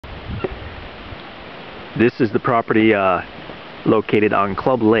This is the property located on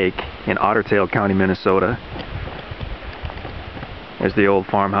Club Lake in Otter Tail County, Minnesota. There's the old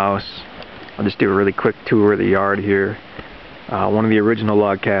farmhouse. I'll just do a really quick tour of the yard here. One of the original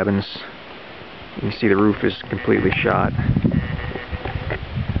log cabins. You can see the roof is completely shot.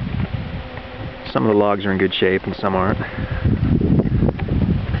 Some of the logs are in good shape and some aren't.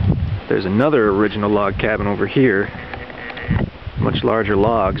 There's another original log cabin over here. Much larger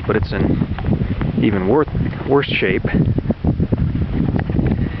logs, but it's in even worse shape. And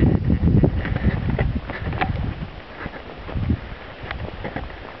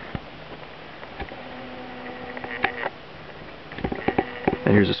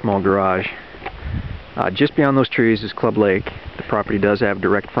here's a small garage. Just beyond those trees is Club Lake. The property does have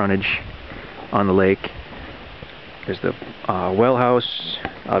direct frontage on the lake. There's the well house,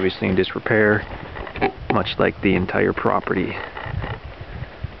 obviously in disrepair, much like the entire property.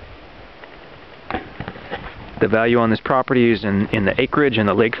 The value on this property is in the acreage and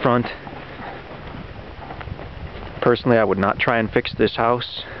the lakefront. Personally, I would not try and fix this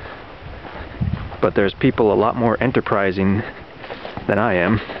house, but there's people a lot more enterprising than I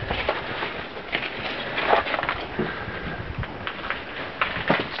am.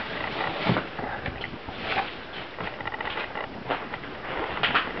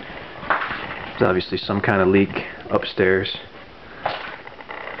 There's obviously some kind of leak upstairs.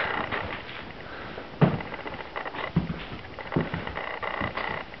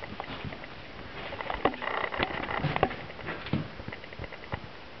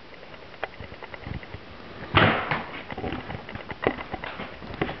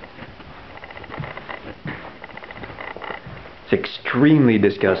 It's extremely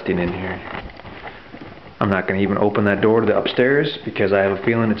disgusting in here. I'm not going to even open that door to the upstairs because I have a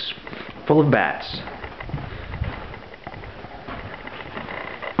feeling it's full of bats.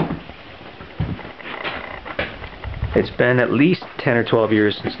 It's been at least 10 or 12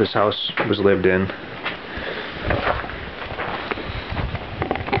 years since this house was lived in.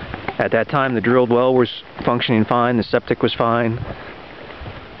 At that time, the drilled well was functioning fine, the septic was fine.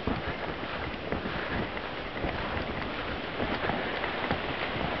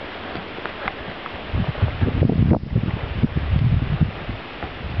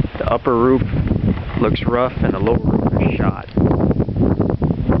 The upper roof looks rough and the lower roof is shot.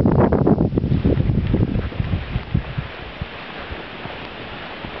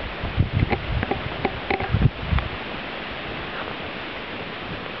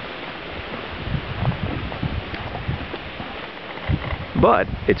 But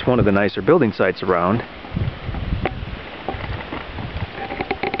it's one of the nicer building sites around.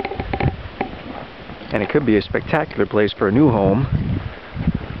 And it could be a spectacular place for a new home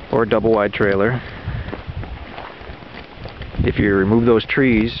or a double-wide trailer. If you remove those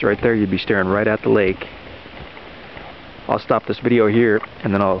trees right there, you'd be staring right at the lake. I'll stop this video here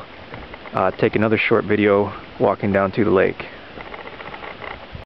and then I'll take another short video walking down to the lake.